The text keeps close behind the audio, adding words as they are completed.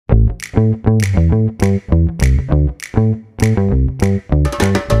Hey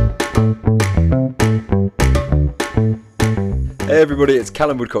everybody, it's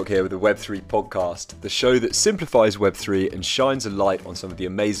Callum Woodcock here with the Web3 podcast, the show that simplifies Web3 and shines a light on some of the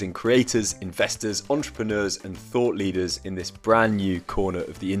amazing creators, investors, entrepreneurs and thought leaders in this brand new corner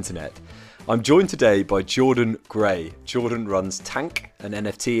of the internet. I'm joined today by Jordan Gray. Jordan runs Tank, an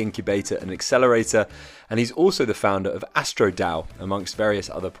NFT incubator and accelerator, and he's also the founder of AstroDAO, amongst various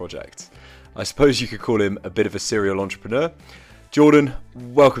other projects. I suppose you could call him a bit of a serial entrepreneur. Jordan,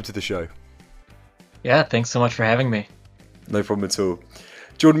 welcome to the show. Yeah, thanks so much for having me. No problem at all.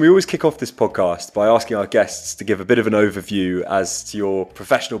 Jordan, we always kick off this podcast by asking our guests to give a bit of an overview as to your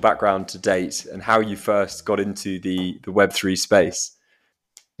professional background to date and how you first got into the Web3 space.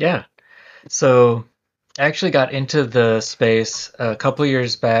 Yeah. So I actually got into the space a couple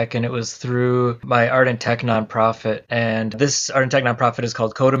years back, and it was through my art and tech nonprofit. And this art and tech nonprofit is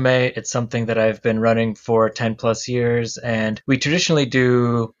called Codame. It's something that I've been running for 10 plus years. And we traditionally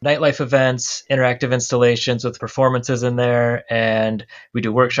do nightlife events, interactive installations with performances in there, and we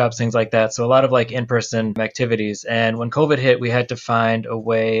do workshops, things like that. So a lot of like in-person activities. And when COVID hit, we had to find a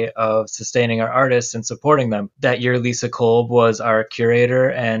way of sustaining our artists and supporting them. That year, Lisa Kolb was our curator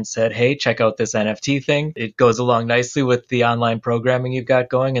and said, hey, check out this NFT thing. It goes along nicely with the online programming you've got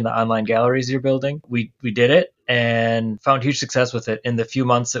going and the online galleries you're building. We did it and found huge success with it. In the few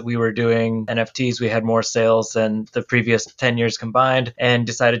months that we were doing NFTs, we had more sales than the previous 10 years combined and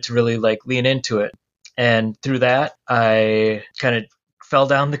decided to really like lean into it. And through that, I kind of fell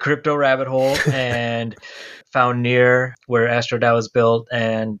down the crypto rabbit hole and found Near, where AstroDAO is built.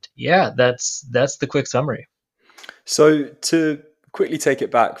 And yeah, that's the quick summary. So to quickly take it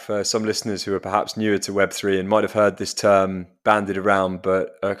back for some listeners who are perhaps newer to Web3 and might have heard this term bandied around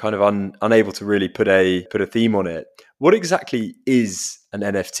but are kind of unable to really put a theme on it. What exactly is an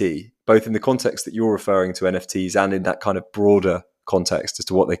NFT, both in the context that you're referring to NFTs and in that kind of broader context as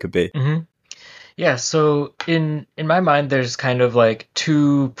to what they could be? Mm-hmm. Yeah, so in my mind, there's kind of like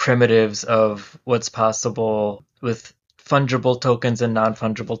two primitives of what's possible with fungible tokens and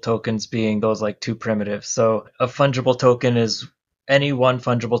non-fungible tokens being those like two primitives. So a fungible token is any one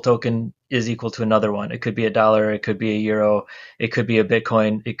fungible token is equal to another one. It could be $1, it could be a euro, it could be a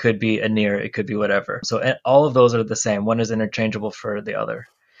Bitcoin, it could be a Near, it could be whatever. So all of those are the same. One is interchangeable for the other.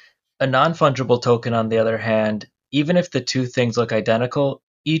 A non-fungible token, on the other hand, even if the two things look identical,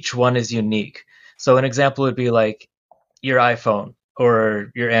 each one is unique. So an example would be like your iPhone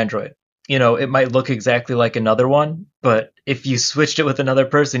or your Android. You know, it might look exactly like another one, but if you switched it with another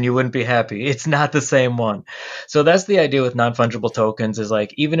person, you wouldn't be happy. It's not the same one. So that's the idea with non-fungible tokens is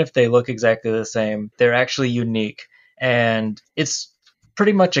like, even if they look exactly the same, they're actually unique. And it's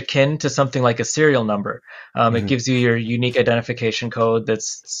pretty much akin to something like a serial number. It gives you your unique identification code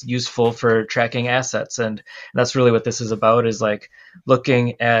that's useful for tracking assets. And that's really what this is about, is like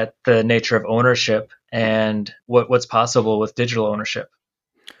looking at the nature of ownership and what's possible with digital ownership.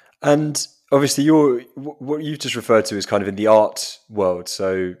 And obviously what you've just referred to is kind of in the art world.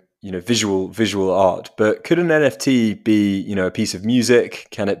 So, you know, visual art, but could an NFT be, you know, a piece of music?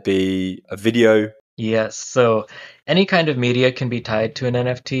 Can it be a video? Yes. So any kind of media can be tied to an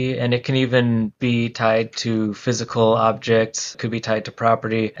NFT, and it can even be tied to physical objects, could be tied to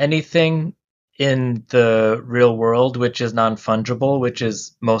property. Anything in the real world, which is non-fungible, which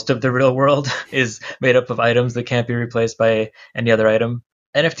is most of the real world, is made up of items that can't be replaced by any other item.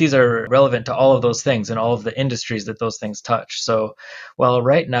 NFTs are relevant to all of those things and all of the industries that those things touch. So while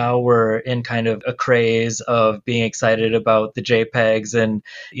right now we're in kind of a craze of being excited about the JPEGs and,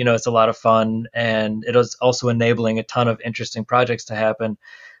 you know, it's a lot of fun and it is also enabling a ton of interesting projects to happen,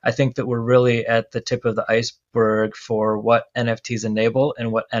 I think that we're really at the tip of the iceberg for what NFTs enable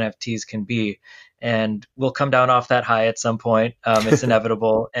and what NFTs can be. And we'll come down off that high at some point. It's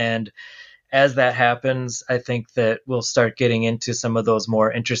inevitable. And as that happens, I think that we'll start getting into some of those more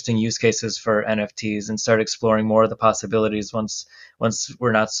interesting use cases for NFTs and start exploring more of the possibilities once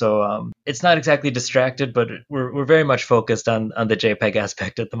we're not so, it's not exactly distracted, but we're very much focused on the JPEG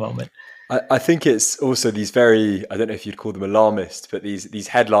aspect at the moment. I think it's also these very, I don't know if you'd call them alarmist, but these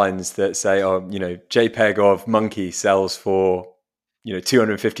headlines that say, oh, you know, JPEG of monkey sells for, you know,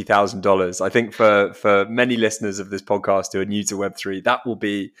 $250,000. I think for many listeners of this podcast who are new to Web3, that will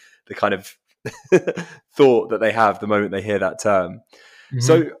be the kind of thought that they have the moment they hear that term. Mm-hmm.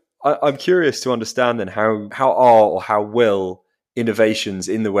 So I'm curious to understand then how are or how will innovations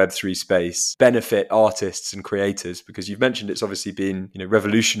in the Web3 space benefit artists and creators? Because you've mentioned it's obviously been, you know,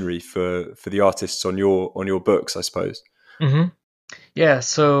 revolutionary for the artists on your books, I suppose. Mm-hmm. Yeah,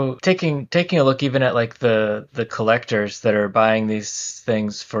 so taking a look even at like the collectors that are buying these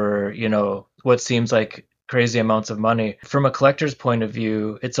things for, what seems like crazy amounts of money. From a collector's point of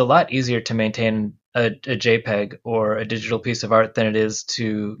view, it's a lot easier to maintain a JPEG or a digital piece of art than it is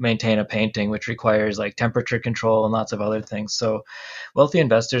to maintain a painting, which requires like temperature control and lots of other things. So wealthy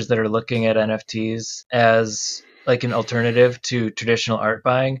investors that are looking at NFTs as like an alternative to traditional art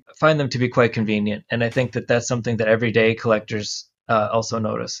buying find them to be quite convenient. And I think that that's something that everyday collectors also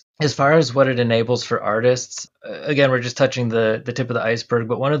notice. As far as what it enables for artists, again, we're just touching the tip of the iceberg.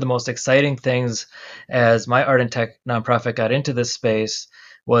 But one of the most exciting things as my art and tech nonprofit got into this space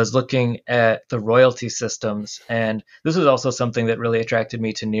was looking at the royalty systems. And this was also something that really attracted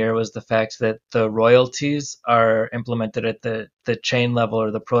me to Near was the fact that the royalties are implemented at the chain level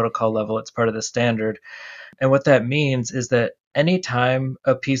or the protocol level. It's part of the standard. And what that means is that anytime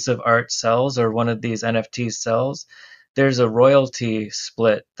a piece of art sells or one of these NFTs sells, there's a royalty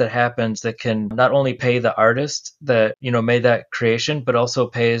split that happens that can not only pay the artist that made that creation, but also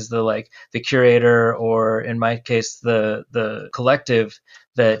pays the curator, or in my case the collective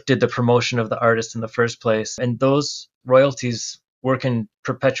that did the promotion of the artist in the first place. And those royalties work in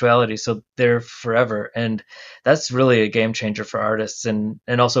perpetuality, so they're forever. And that's really a game changer for artists and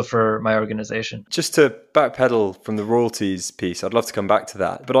also for my organization. Just to backpedal from the royalties piece, I'd love to come back to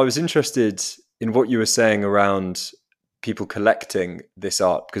that. But I was interested in what you were saying around people collecting this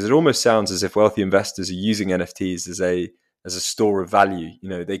art, because it almost sounds as if wealthy investors are using NFTs as a store of value.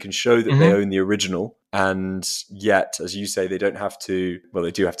 They can show that they own the original, and yet, as you say, they don't have to, well,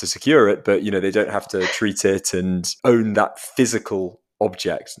 they do have to secure it, but they don't have to treat it and own that physical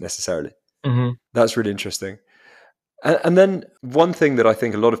object necessarily. Mm-hmm. That's really interesting. And then one thing that I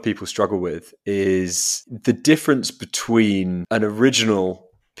think a lot of people struggle with is the difference between an original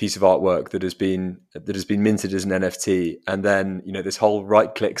piece of artwork that has been minted as an NFT, and then this whole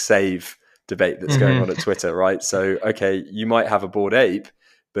right-click save debate that's going on at Twitter, right? So, okay, you might have a Bored Ape,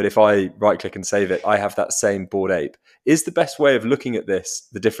 but if I right-click and save it, I have that same Bored Ape. Is the best way of looking at this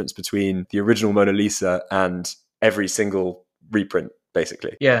the difference between the original Mona Lisa and every single reprint,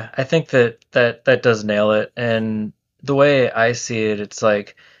 basically? Yeah, I think that does nail it. And the way I see it, it's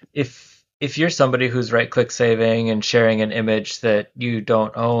like if you're somebody who's right-click saving and sharing an image that you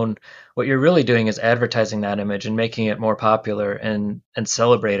don't own, what you're really doing is advertising that image and making it more popular and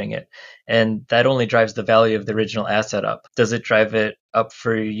celebrating it. And that only drives the value of the original asset up. Does it drive it up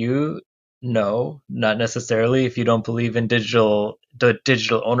for you? No, not necessarily. If you don't believe in the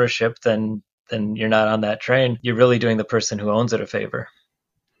digital ownership, then you're not on that train. You're really doing the person who owns it a favor.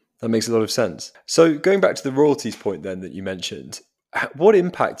 That makes a lot of sense. So going back to the royalties point then that you mentioned, what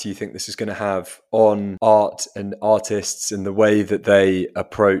impact do you think this is going to have on art and artists and the way that they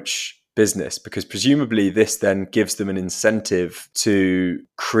approach business? Because presumably this then gives them an incentive to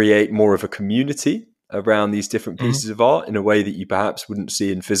create more of a community around these different pieces of art in a way that you perhaps wouldn't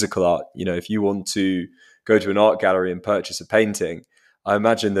see in physical art. If you want to go to an art gallery and purchase a painting, I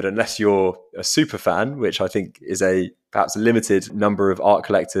imagine that unless you're a super fan, which I think is perhaps a limited number of art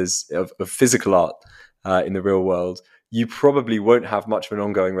collectors of physical art in the real world, you probably won't have much of an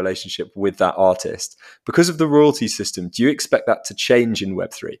ongoing relationship with that artist. Because of the royalty system, do you expect that to change in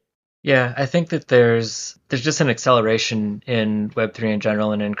Web3? Yeah, I think that there's just an acceleration in Web3 in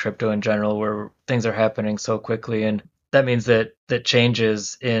general and in crypto in general where things are happening so quickly. And that means that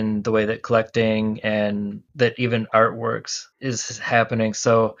changes in the way that collecting and that even artworks is happening.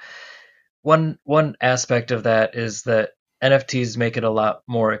 So one aspect of that is that NFTs make it a lot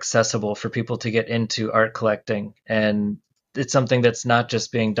more accessible for people to get into art collecting. And it's something that's not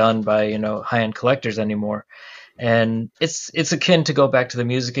just being done by, high-end collectors anymore. And it's akin to go back to the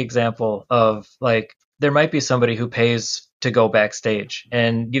music example of like there might be somebody who pays to go backstage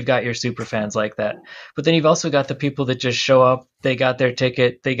and you've got your super fans like that. But then you've also got the people that just show up, they got their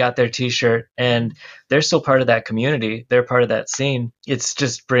ticket, they got their t-shirt, and they're still part of that community. They're part of that scene. It's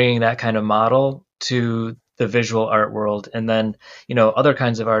just bringing that kind of model to the visual art world, and then, other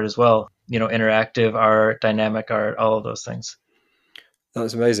kinds of art as well, interactive art, dynamic art, all of those things.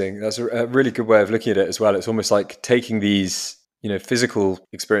 That's amazing. That's a really good way of looking at it as well. It's almost like taking these, physical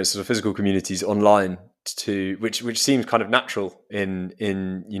experiences or physical communities online to which seems kind of natural in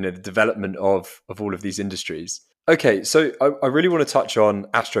the development of all of these industries. Okay, so I really want to touch on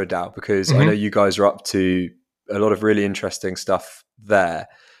AstroDAO because I know you guys are up to a lot of really interesting stuff there.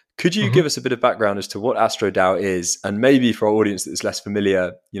 Could you give us a bit of background as to what AstroDAO is, and maybe for our audience that's less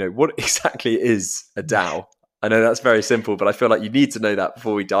familiar, what exactly is a DAO? I know that's very simple, but I feel like you need to know that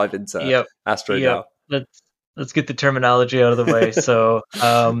before we dive into Yep. AstroDAO. let's get the terminology out of the way. So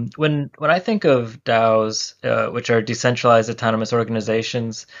when I think of DAOs, which are decentralized autonomous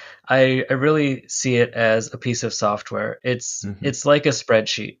organizations, I really see it as a piece of software. Hmm. It's like a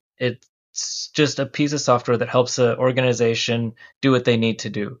spreadsheet. It's just a piece of software that helps an organization do what they need to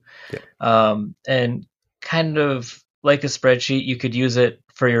do. Yeah, And kind of like a spreadsheet, you could use it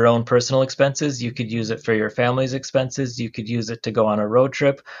for your own personal expenses. You could use it for your family's expenses. You could use it to go on a road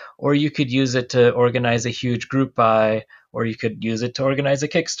trip, or you could use it to organize a huge group buy, or you could use it to organize a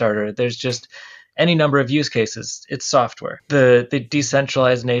Kickstarter. There's just any number of use cases. It's software. The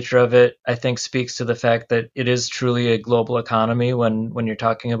decentralized nature of it, I think, speaks to the fact that it is truly a global economy. When you're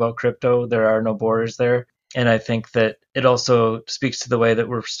talking about crypto, there are no borders there. And I think that it also speaks to the way that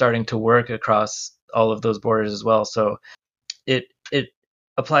we're starting to work across all of those borders as well. So it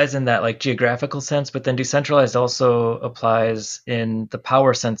applies in that like geographical sense, but then decentralized also applies in the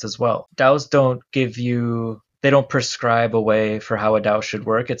power sense as well. DAOs don't give you they don't prescribe a way for how a DAO should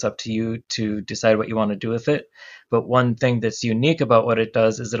work. It's up to you to decide what you want to do with it. But one thing that's unique about what it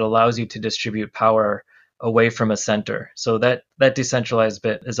does is it allows you to distribute power away from a center. So that decentralized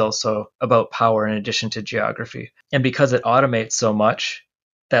bit is also about power in addition to geography. And because it automates so much,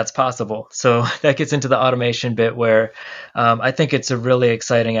 that's possible. So that gets into the automation bit where I think it's a really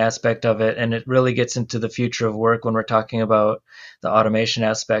exciting aspect of it. And it really gets into the future of work when we're talking about the automation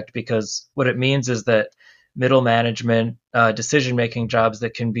aspect, because what it means is that middle management, decision making jobs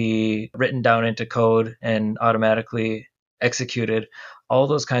that can be written down into code and automatically executed, all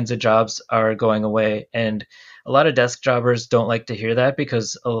those kinds of jobs are going away. And a lot of desk jobbers don't like to hear that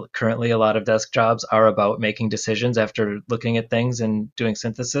because currently a lot of desk jobs are about making decisions after looking at things and doing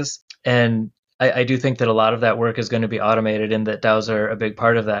synthesis. And I do think that a lot of that work is going to be automated and that DAOs are a big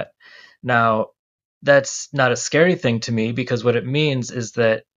part of that. Now, that's not a scary thing to me because what it means is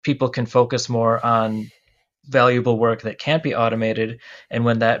that people can focus more on valuable work that can't be automated. And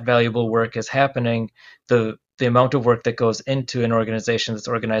when that valuable work is happening, the amount of work that goes into an organization that's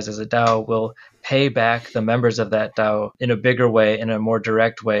organized as a DAO will pay back the members of that DAO in a bigger way, in a more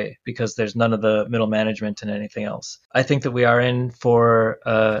direct way, because there's none of the middle management and anything else. I think that we are in for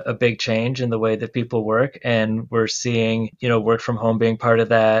a big change in the way that people work, and we're seeing, work from home being part of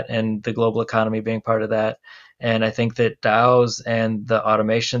that, and the global economy being part of that. And I think that DAOs and the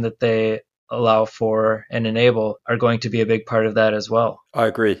automation that they allow for and enable are going to be a big part of that as well. I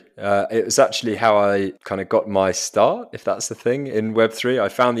agree. It was actually how I kind of got my start, if that's the thing, in Web3. I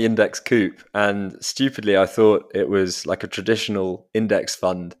found the index coup, and stupidly, I thought it was like a traditional index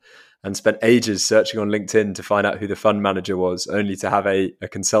fund, and spent ages searching on LinkedIn to find out who the fund manager was, only to have a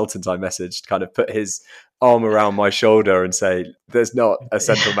consultant I messaged kind of put his arm around my shoulder and say, there's not a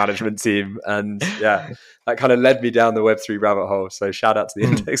central management team. And yeah, that kind of led me down the Web3 rabbit hole. So shout out to the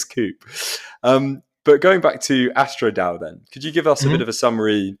index coup. But going back to AstroDAO then, could you give us a bit of a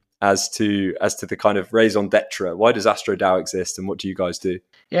summary as to the kind of raison d'etre? Why does AstroDAO exist and what do you guys do?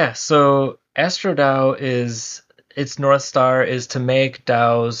 Yeah, so AstroDAO is its North Star is to make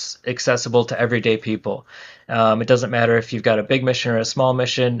DAOs accessible to everyday people. It doesn't matter if you've got a big mission or a small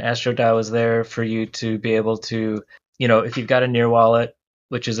mission, AstroDAO is there for you to be able to, if you've got a near wallet,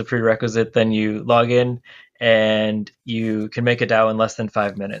 which is a prerequisite, then you log in and you can make a DAO in less than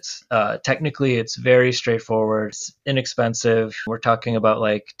 5 minutes. Technically, it's very straightforward, it's inexpensive. We're talking about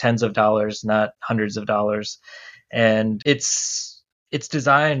like tens of dollars, not hundreds of dollars. And its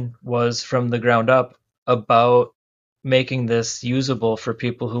design was from the ground up about making this usable for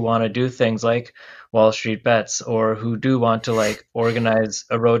people who want to do things like Wall Street bets, or who do want to like organize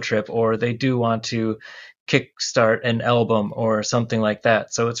a road trip, or they do want to kickstart an album or something like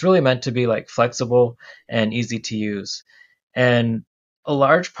that. So it's really meant to be like flexible and easy to use. And a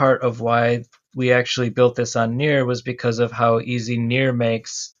large part of why we actually built this on Near was because of how easy Near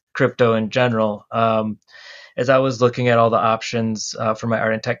makes crypto in general. As I was looking at all the options for my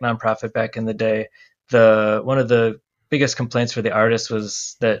art and tech nonprofit back in the day, one of the biggest complaints for the artists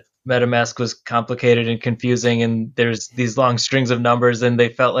was that MetaMask was complicated and confusing, and there's these long strings of numbers, and they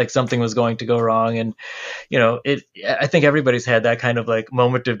felt like something was going to go wrong. And I think everybody's had that kind of like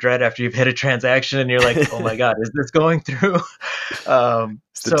moment of dread after you've hit a transaction, and you're like, oh my god, is this going through? It's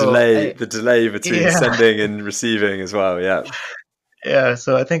the delay between sending and receiving as well. Yeah. Yeah.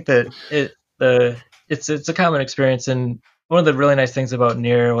 So I think that it's a common experience. And one of the really nice things about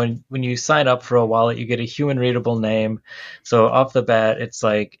Near, when you sign up for a wallet, you get a human readable name. So off the bat, it's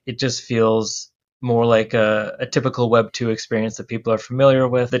like it just feels more like a typical Web 2 experience that people are familiar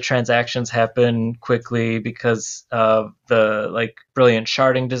with. The transactions happen quickly because of the like brilliant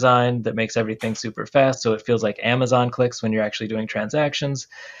sharding design that makes everything super fast. So it feels like Amazon clicks when you're actually doing transactions.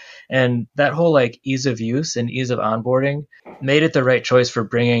 And that whole like ease of use and ease of onboarding made it the right choice for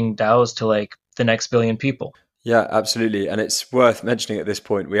bringing DAOs to like the next billion people. Yeah, absolutely. And it's worth mentioning at this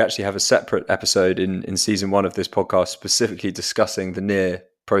point, we actually have a separate episode in season 1 of this podcast specifically discussing the NEAR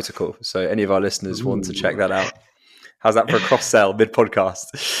protocol. So any of our listeners want to check that out. How's that for a cross sell mid podcast?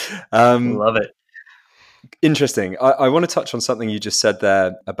 Love it. Interesting. I want to touch on something you just said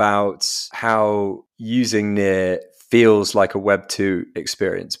there about how using NEAR feels like a Web 2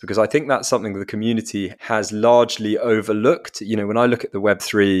 experience, because I think that's something the community has largely overlooked. You know, when I look at the Web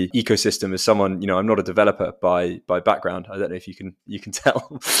 3 ecosystem as someone, you know, I'm not a developer by background. I don't know if you can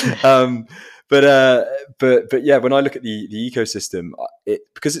tell. But yeah, when I look at the ecosystem,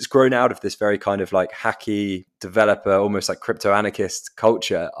 because it's grown out of this very kind of like hacky developer, almost like crypto anarchist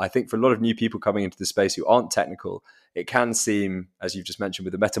culture, I think for a lot of new people coming into the space who aren't technical, it can seem, as you've just mentioned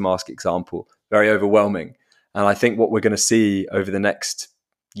with the MetaMask example, very overwhelming. And I think what we're going to see over the next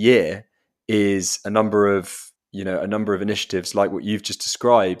year is a number of initiatives like what you've just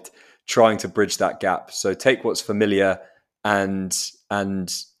described, trying to bridge that gap. So take what's familiar and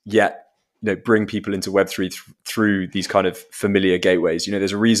yet, you know, bring people into Web3 through these kind of familiar gateways. You know,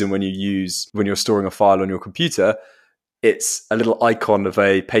 there's a reason when you're storing a file on your computer, it's a little icon of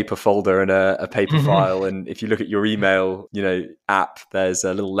a paper folder and a paper file. And if you look at your email, you know, app, there's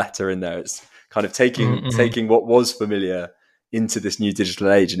a little letter in there. It's kind of taking what was familiar into this new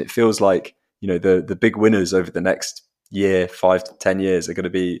digital age. And it feels like, you know, the big winners over the next year, 5 to 10 years are going to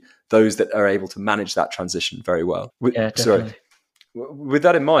be those that are able to manage that transition very well. Yeah, definitely. Sorry. With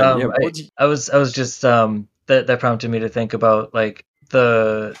that in mind, I was just that prompted me to think about like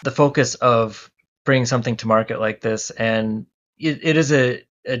the focus of bringing something to market like this, and it is a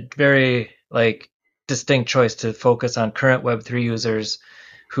very like distinct choice to focus on current Web3 users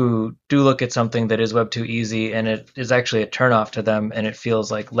who do look at something that is Web2 easy and it is actually a turnoff to them, and it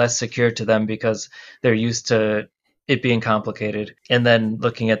feels like less secure to them because they're used to it being complicated. And then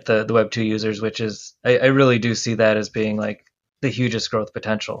looking at the Web2 users, which is I really do see that as being like the hugest growth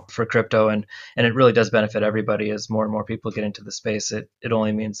potential for crypto, and it really does benefit everybody as more and more people get into the space. It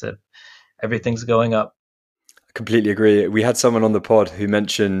only means that everything's going up. I completely agree. We had someone on the pod who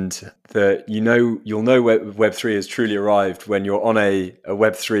mentioned that you'll know Web3 has truly arrived when you're on a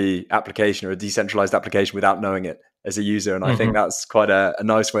Web3 application or a decentralized application without knowing it as a user. And I think that's quite a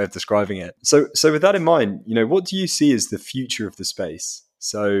nice way of describing it. So with that in mind, you know, what do you see as the future of the space?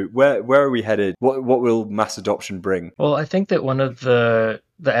 So where are we headed? What will mass adoption bring? Well, I think that one of the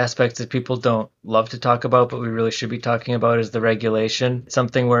aspects that people don't love to talk about, but we really should be talking about, is the regulation.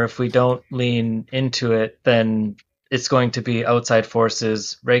 Something where if we don't lean into it, then it's going to be outside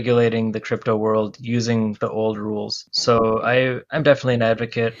forces regulating the crypto world using the old rules. So I'm definitely an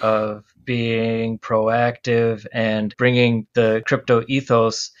advocate of being proactive and bringing the crypto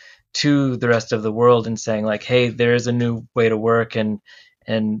ethos to the rest of the world and saying like, hey, there's a new way to work, and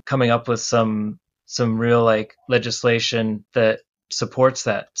coming up with some real like legislation that supports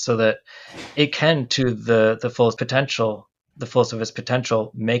that, so that it can, to the fullest of its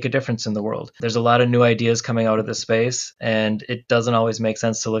potential, make a difference in the world. There's a lot of new ideas coming out of the space, and it doesn't always make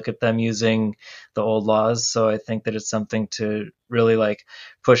sense to look at them using the old laws. So I think that it's something to really like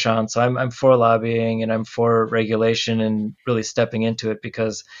push on. So I'm for lobbying and I'm for regulation and really stepping into it,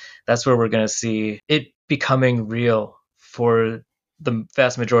 because that's where we're going to see it becoming real for the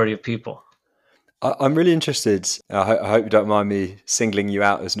vast majority of people. I'm really interested. I hope you don't mind me singling you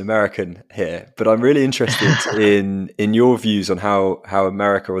out as an American here, but I'm really interested in your views on how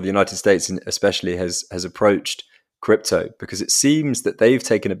America, or the United States especially, has approached crypto, because it seems that they've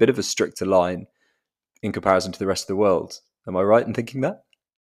taken a bit of a stricter line in comparison to the rest of the world. Am I right in thinking that?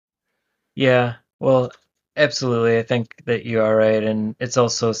 Yeah, well, absolutely. I think that you are right, and it's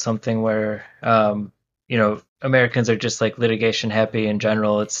also something where Americans are just like litigation happy in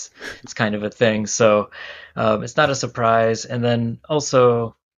general. It's kind of a thing, so it's not a surprise. And then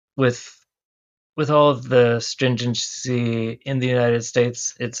also with all of the stringency in the United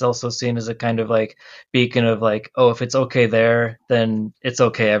States, it's also seen as a kind of like beacon of like, oh, if it's okay there, then it's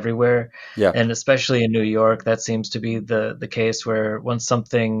okay everywhere. Yeah. And especially in New York, that seems to be the case, where once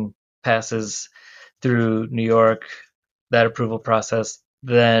something passes through New York, that approval process,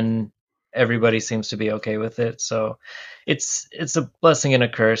 then everybody seems to be okay with it. So it's a blessing and a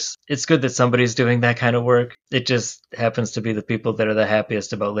curse. It's good that somebody's doing that kind of work. It just happens to be the people that are the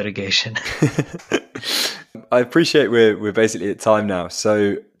happiest about litigation. I appreciate we're basically at time now.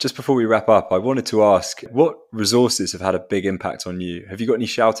 So just before we wrap up, I wanted to ask, what resources have had a big impact on you? Have you got any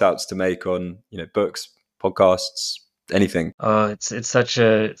shout outs to make on, you know, books, podcasts, anything? Oh, it's such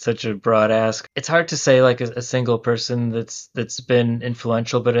a broad ask. It's hard to say like a single person that's been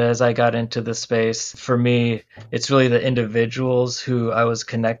influential, but as I got into the space, for me, it's really the individuals who I was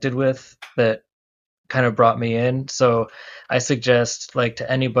connected with that kind of brought me in. So I suggest like to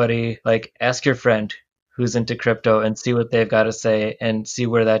anybody, like ask your friend who's into crypto and see what they've got to say and see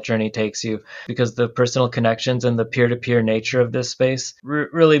where that journey takes you, because the personal connections and the peer-to-peer nature of this space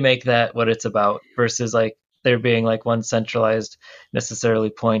really make that what it's about, versus like there being like one centralized necessarily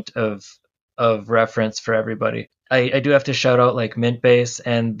point of reference for everybody. I do have to shout out like Mintbase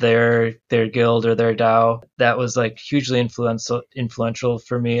and their guild or their DAO. That was like hugely influential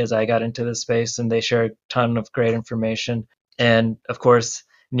for me as I got into this space, and they shared a ton of great information. And of course,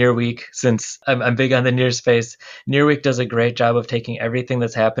 Nearweek, since I'm big on the Near space, Nearweek does a great job of taking everything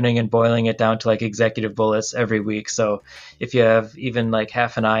that's happening and boiling it down to like executive bullets every week. So if you have even like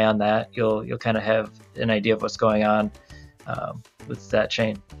half an eye on that, you'll kind of have an idea of what's going on with that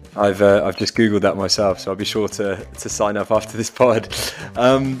chain. I've just Googled that myself, so I'll be sure to sign up after this pod.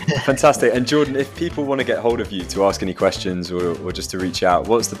 Fantastic. And Jordan, if people want to get hold of you to ask any questions or just to reach out,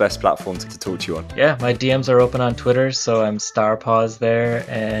 what's the best platform to talk to you on? Yeah, my DMs are open on Twitter, so I'm Starpaws there.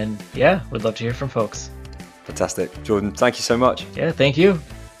 And yeah, would love to hear from folks. Fantastic. Jordan, thank you so much. Yeah, thank you.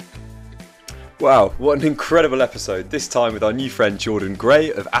 Wow, what an incredible episode, this time with our new friend Jordan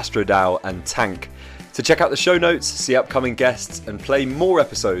Gray of AstroDAO and Tank. To check out the show notes, see upcoming guests, and play more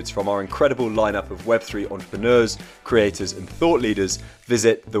episodes from our incredible lineup of Web3 entrepreneurs, creators, and thought leaders,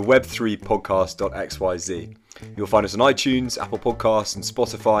 visit the web3podcast.xyz. You'll find us on iTunes, Apple Podcasts, and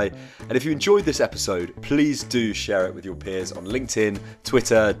Spotify. And if you enjoyed this episode, please do share it with your peers on LinkedIn,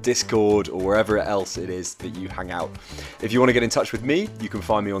 Twitter, Discord, or wherever else it is that you hang out. If you want to get in touch with me, you can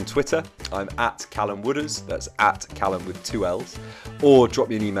find me on Twitter. I'm at Callum Wooders, that's at Callum with 2 L's, or drop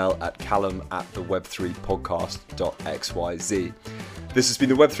me an email at callum@theweb3podcast.xyz. This has been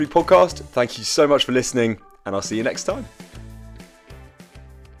the Web3 Podcast. Thank you so much for listening, and I'll see you next time.